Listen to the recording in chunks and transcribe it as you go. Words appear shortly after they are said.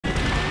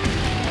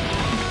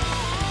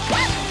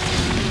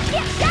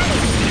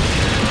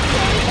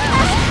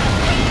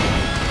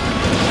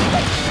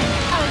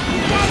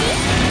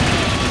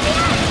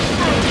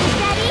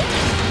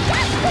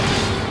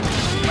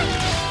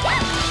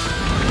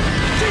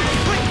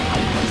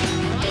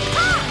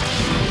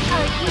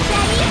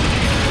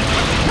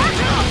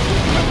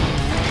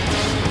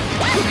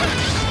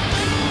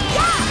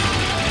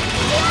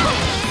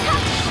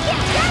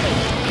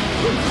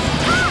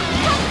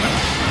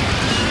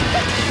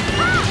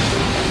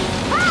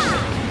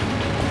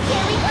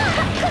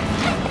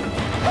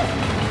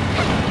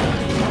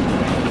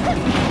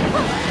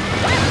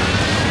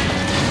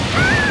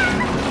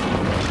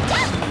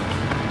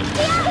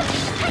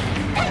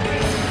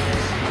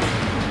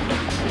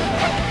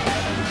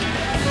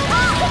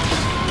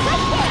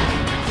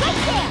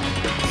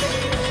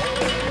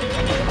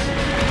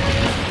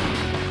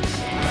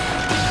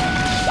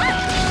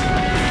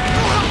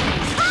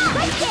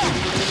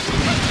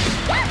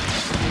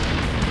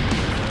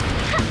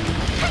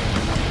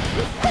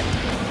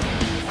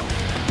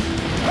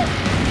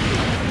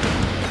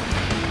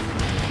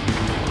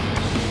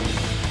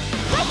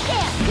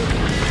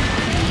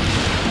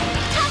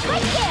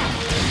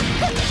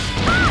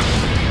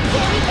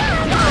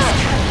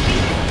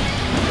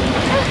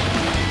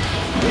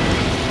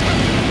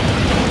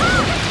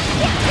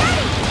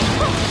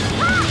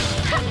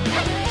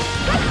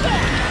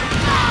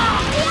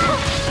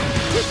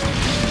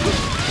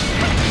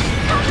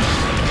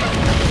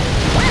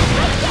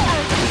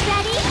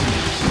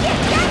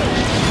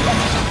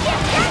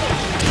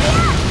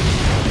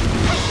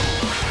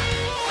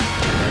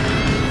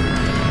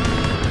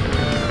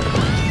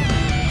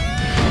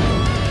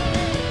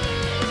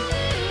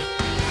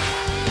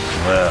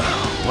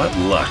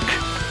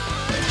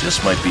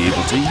this might be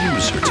able to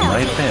use her to my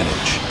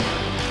advantage.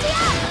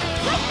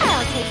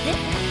 I'll take this.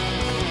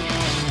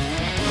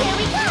 Here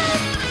we go!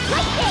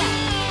 Right there!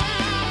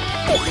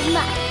 This is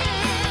mine.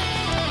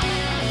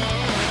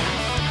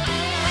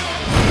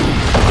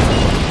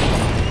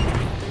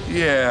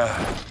 Yeah,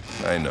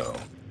 I know.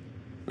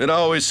 It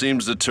always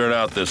seems to turn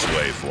out this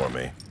way for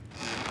me.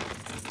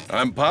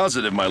 I'm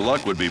positive my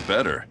luck would be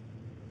better.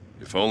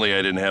 If only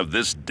I didn't have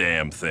this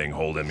damn thing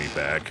holding me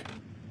back.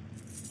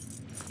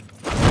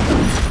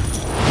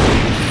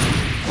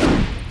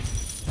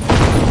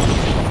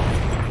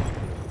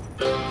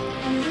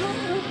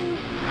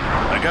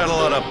 I got a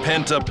lot of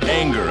pent-up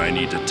anger I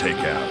need to take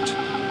out.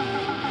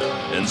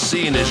 And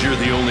seeing as you're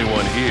the only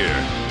one here,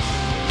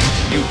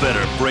 you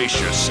better brace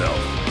yourself.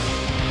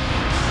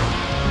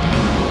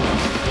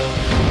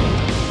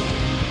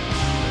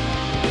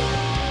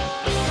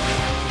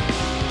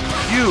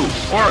 You,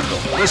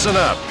 Oracle, listen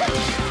up.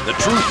 The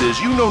truth is,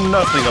 you know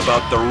nothing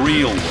about the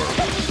real world.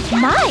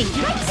 Mine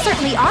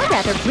certainly are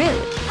rather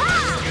rude.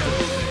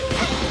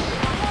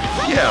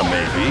 Yeah,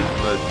 maybe,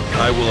 but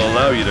I will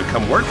allow you to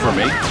come work for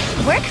me.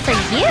 Work for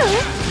you?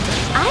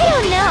 I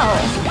don't know.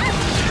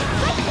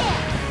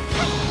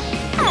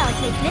 I'll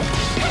take this.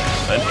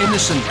 An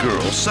innocent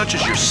girl such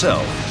as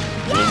yourself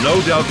will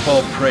no doubt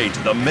fall prey to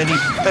the many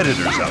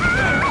predators out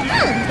there.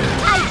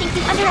 I think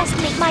you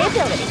underestimate my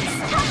abilities.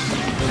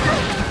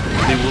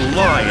 They will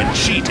lie and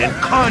cheat and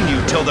con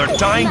you till their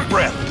dying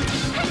breath.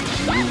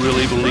 You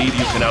really believe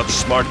you can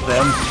outsmart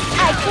them?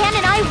 I can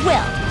and I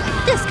will.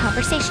 This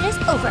conversation is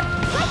over.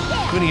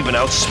 You couldn't even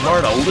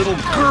outsmart a little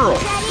girl.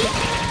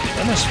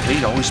 Why must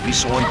fate always be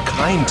so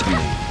unkind to me?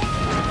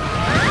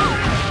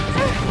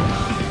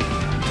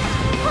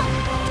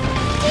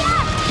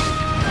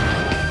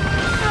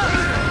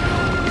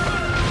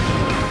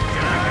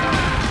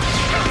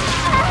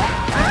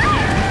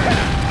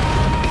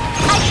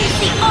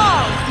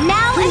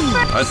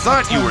 I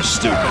thought you were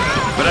stupid,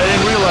 but I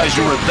didn't realize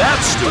you were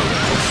that stupid.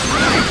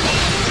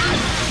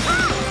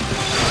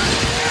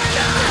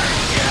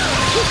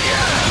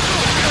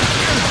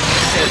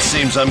 It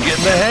seems I'm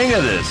getting the hang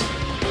of this.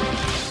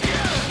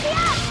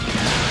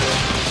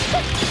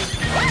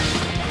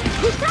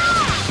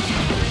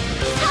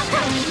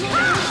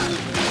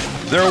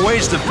 There are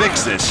ways to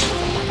fix this.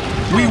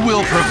 We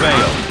will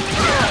prevail.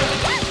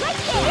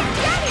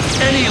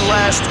 Any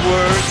last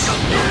words?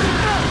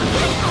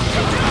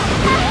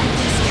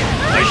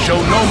 I show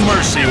no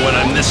mercy when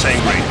I'm this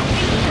angry.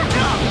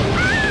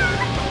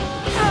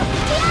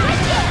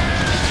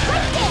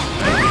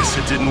 I guess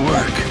it didn't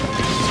work.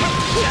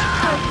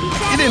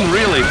 You didn't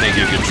really think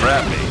you could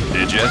trap me,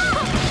 did you?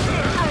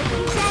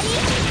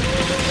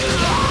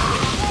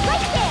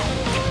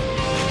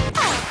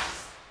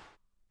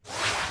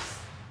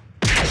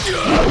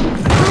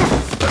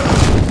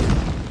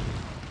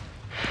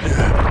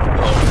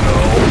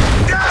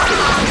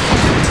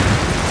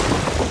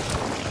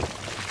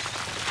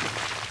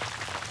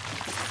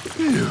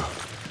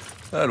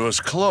 That was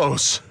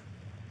close.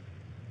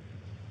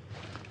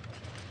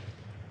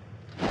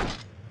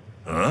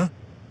 Huh?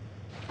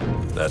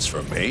 That's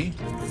for me?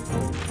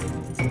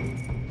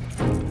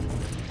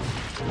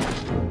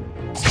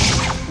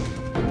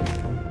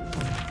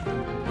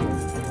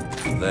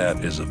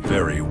 That is a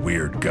very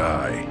weird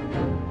guy.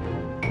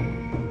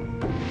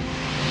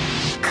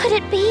 Could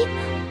it be?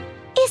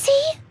 Is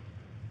he?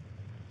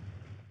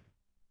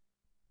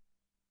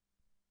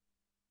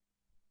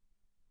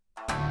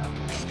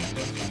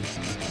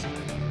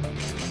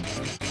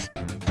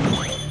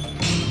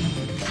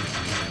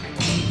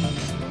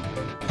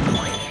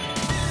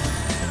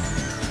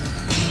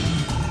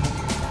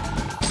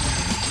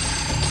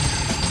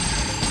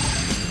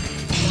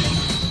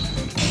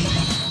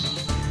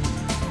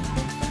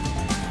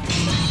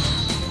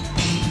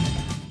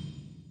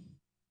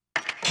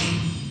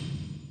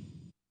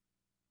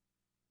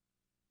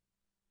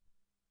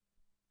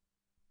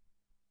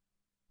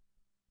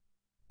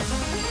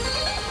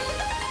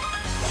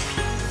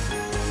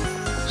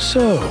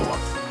 So,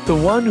 the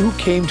one who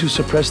came to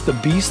suppress the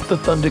Beast, the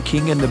Thunder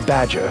King, and the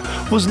Badger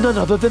was none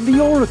other than the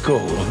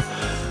Oracle.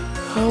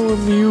 How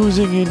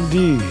amusing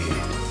indeed.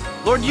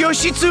 Lord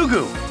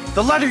Yoshitsugu,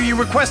 the letter you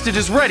requested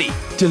is ready.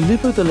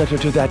 Deliver the letter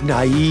to that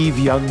naive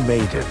young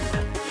maiden,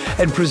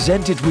 and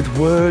present it with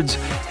words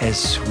as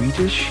sweet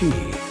as she.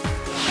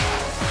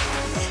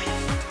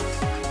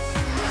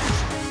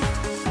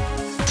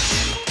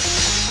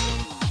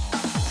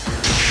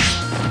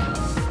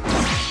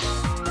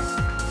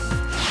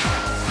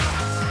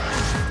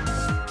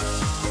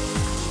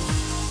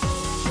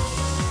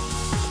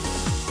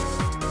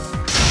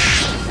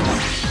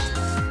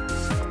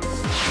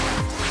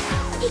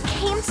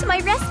 My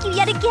rescue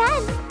yet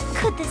again.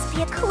 Could this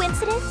be a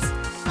coincidence?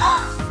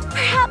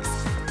 Perhaps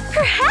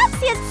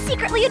he is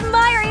secretly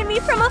admiring me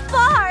from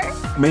afar.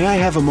 May I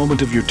have a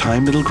moment of your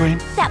time, Little Grain?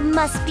 That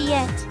must be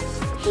it.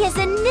 He is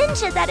a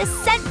ninja that is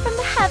sent from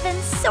the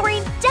heavens,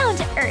 soaring down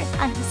to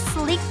earth on his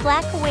sleek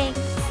black wings.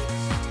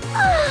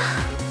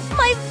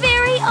 My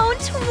very own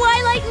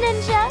Twilight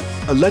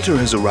Ninja. A letter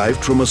has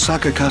arrived from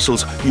Osaka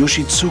Castle's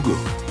Yoshitsugu.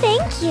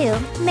 Thank Thank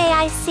you. May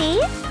I see?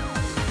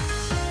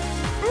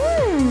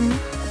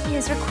 He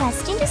is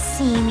requesting to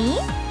see me.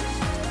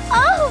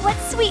 Oh, what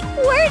sweet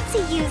words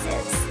he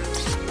uses.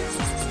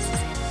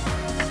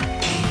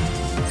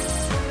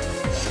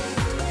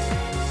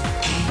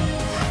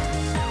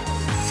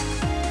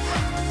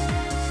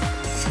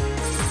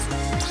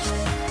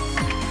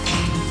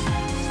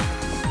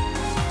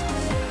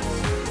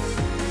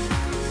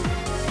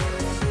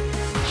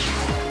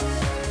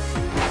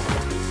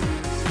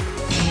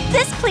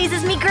 This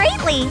pleases me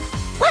greatly.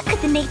 What could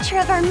the nature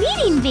of our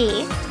meeting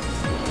be?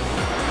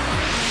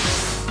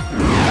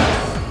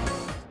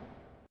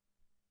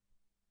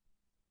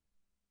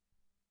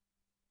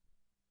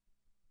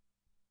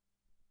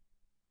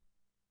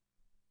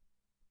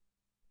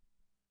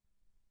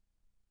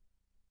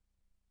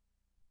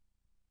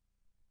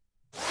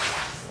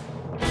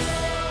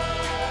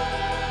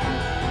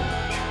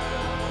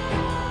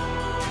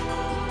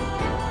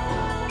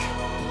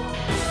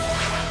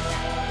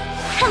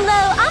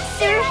 Hello, I'm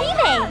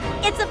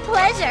Tsuruhime. It's a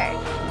pleasure.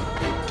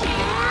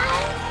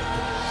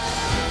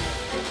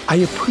 I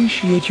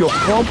appreciate your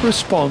prompt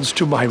response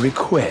to my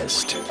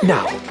request.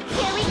 Now,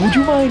 would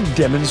you mind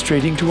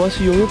demonstrating to us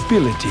your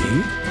ability?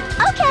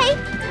 Okay.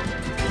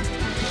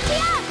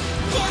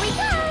 Here we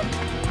go.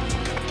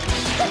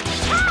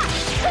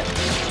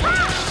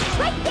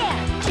 Right there.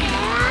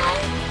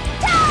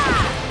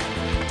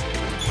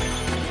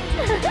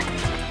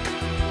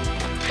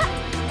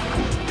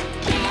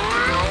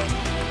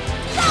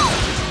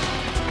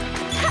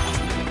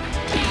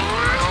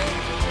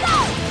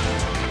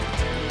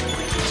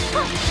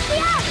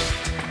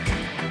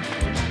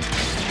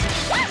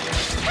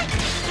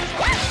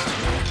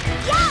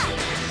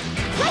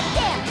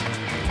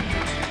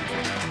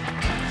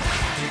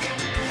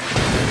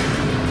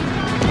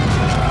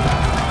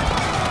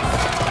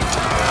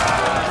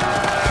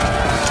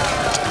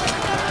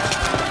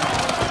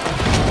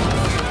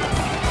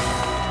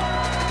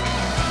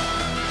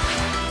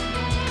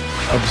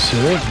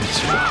 Observe,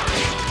 Mitsu.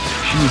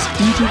 She is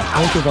eating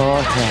out of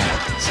our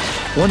hands.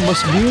 One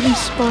must merely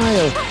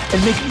smile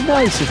and make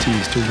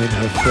niceties to win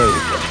her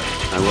favor.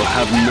 I will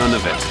have none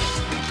of it.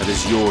 That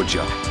is your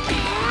job.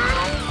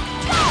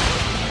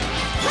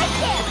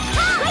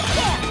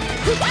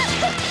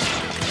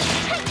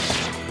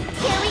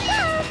 Here we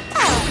go.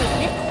 I'll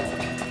take it.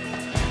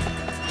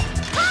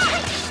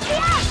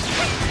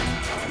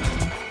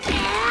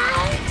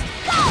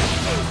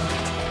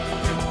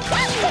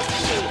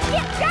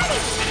 Get ready.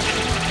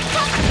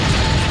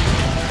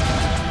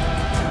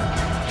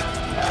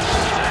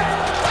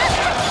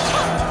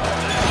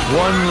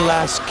 One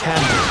last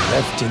candle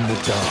left in the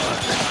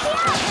dark.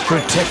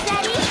 Protect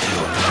it with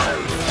your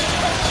life.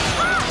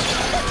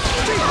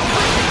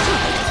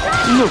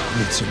 Look,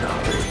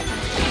 Mitsunari.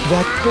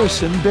 That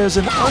person bears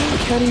an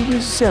uncanny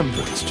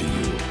resemblance to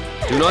you.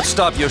 Do not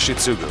stop,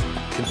 Yoshitsugu.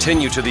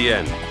 Continue to the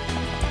end.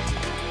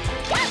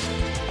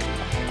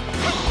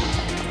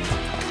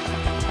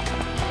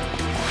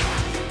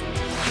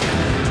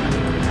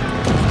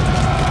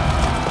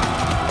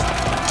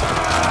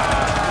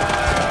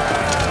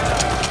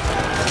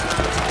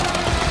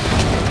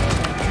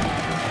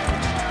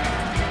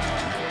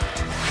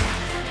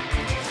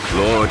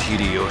 Lord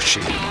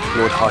Hideyoshi,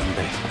 Lord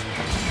Hajime,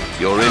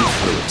 your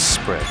influence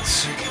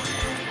spreads.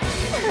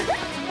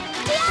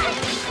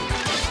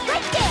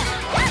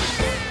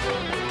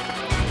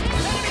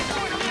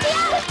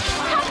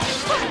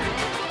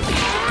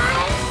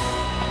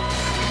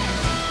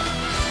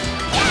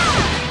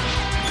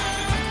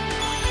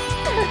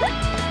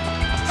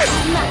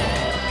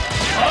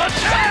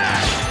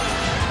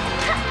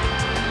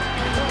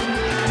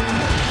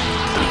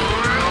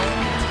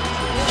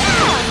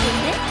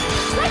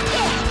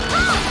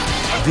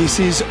 This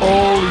is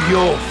all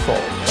your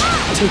fault.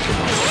 Take a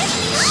moment.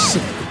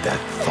 Sit with that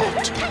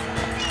thought.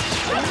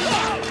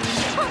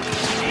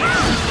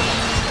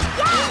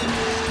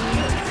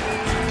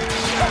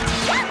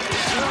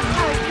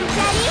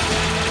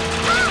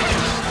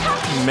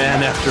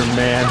 Man after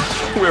man,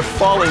 we're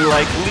falling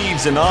like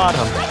leaves in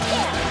autumn.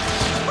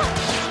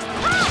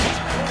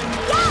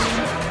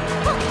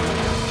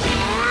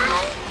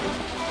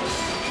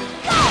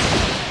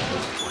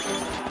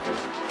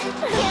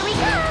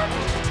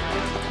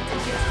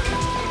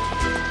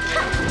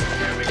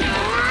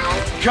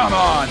 Come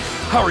on!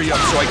 Hurry up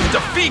so I can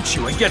defeat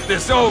you and get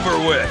this over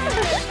with!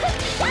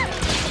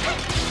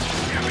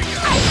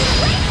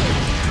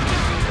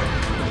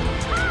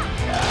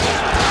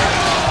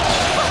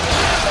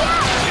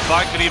 If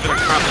I could even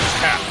accomplish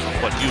half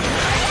of what you did.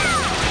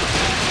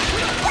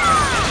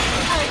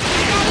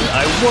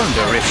 I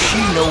wonder if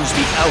she knows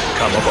the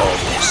outcome of all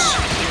this.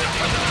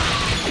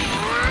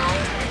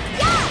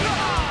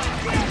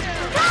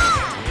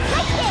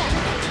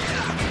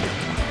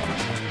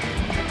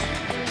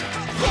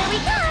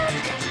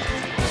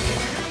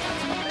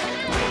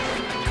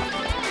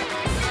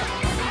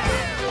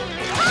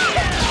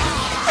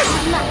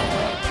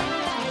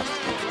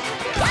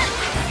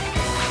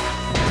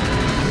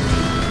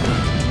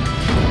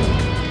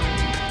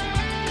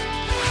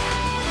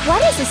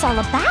 What is this all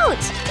about?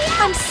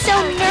 I'm so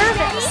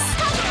nervous.